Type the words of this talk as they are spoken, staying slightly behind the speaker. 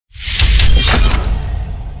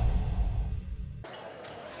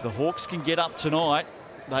If the Hawks can get up tonight,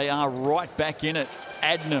 they are right back in it.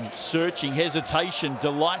 Adnam searching, hesitation,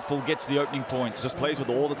 delightful gets the opening points. Just plays with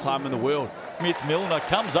all the time in the world. Smith-Milner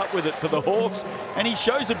comes up with it for the Hawks, and he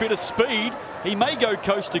shows a bit of speed. He may go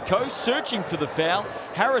coast to coast, searching for the foul.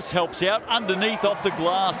 Harris helps out underneath off the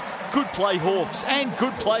glass. Good play, Hawks, and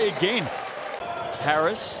good play again.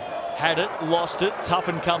 Harris had it, lost it.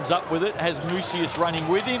 Tuppen comes up with it, has Mucius running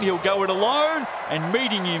with him. He'll go it alone, and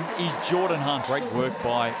meeting him is Jordan Hunt. Great work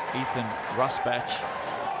by Ethan Rusbach.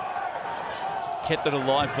 Kept it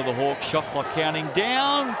alive for the Hawks. Shot clock counting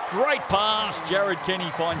down. Great pass. Jared Kenny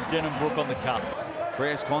finds Denham Brook on the cup.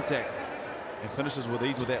 Creates contact and finishes with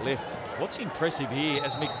ease with that left. What's impressive here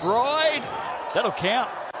as McBride, that'll count.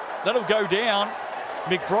 That'll go down.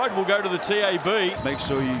 McBride will go to the TAB. Just make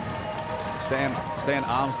sure you stay in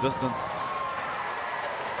arm's distance.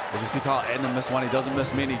 If you see Carl Adnam miss one, he doesn't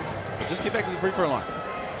miss many. But just get back to the free throw line.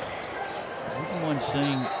 I wouldn't mind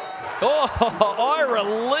seeing... Oh, Ira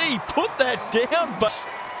Lee put that down, but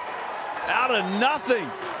out of nothing.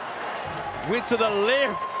 Went to the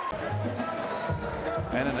left.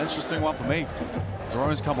 And an interesting one for me.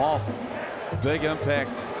 Drones come off. Big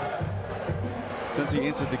impact since he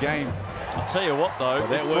entered the game. I'll tell you what, though. Well,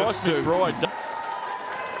 that works too. McBride.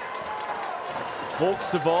 Hawks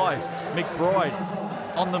survive. McBride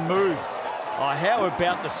on the move. Oh, how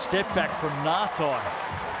about the step back from Nartai?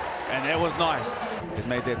 And that was nice. He's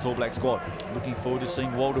made that Tall Black squad. Looking forward to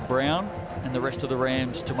seeing Walter Brown and the rest of the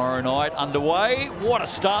Rams tomorrow night underway. What a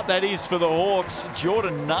start that is for the Hawks.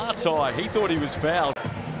 Jordan Nartai, he thought he was fouled.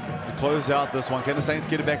 To close out this one, can the Saints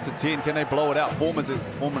get it back to 10? Can they blow it out? 4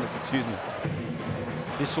 minutes, excuse me.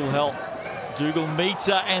 This will help. Dougal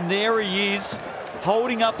meter, and there he is,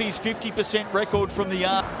 holding up his 50% record from the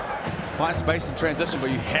arc. Find space in transition,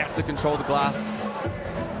 but you have to control the glass.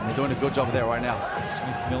 They're doing a good job of that right now.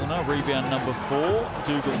 Smith-Milner, rebound number 4.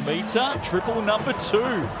 Dougal meter, triple number 2.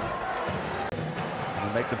 And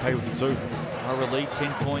they make them pay with the 2. Ira Lee,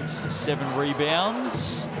 10 points, 7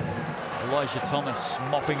 rebounds. Elijah Thomas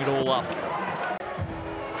mopping it all up.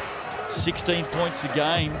 16 points a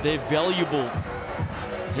game, they're valuable.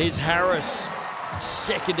 Here's Harris,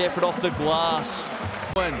 second effort off the glass.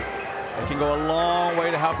 It can go a long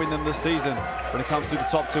way to helping them this season when it comes to the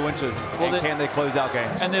top 2 inches. Well, and can they close out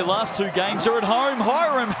games? And their last 2 games are at home.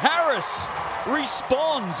 Hiram Harris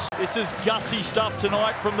responds. This is gutsy stuff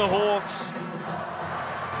tonight from the Hawks.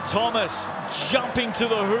 Thomas jumping to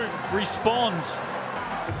the hoop, responds.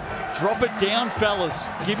 Drop it down, fellas.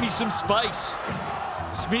 Give me some space.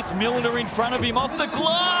 Smith-Milner in front of him, off the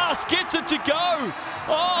glass, gets it to go.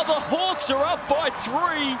 Oh, the Hawks are up by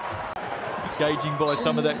 3. Gauging by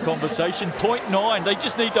some of that conversation. 0.9, they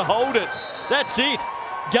just need to hold it. That's it.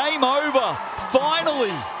 Game over.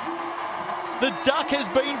 Finally, the duck has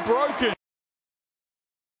been broken.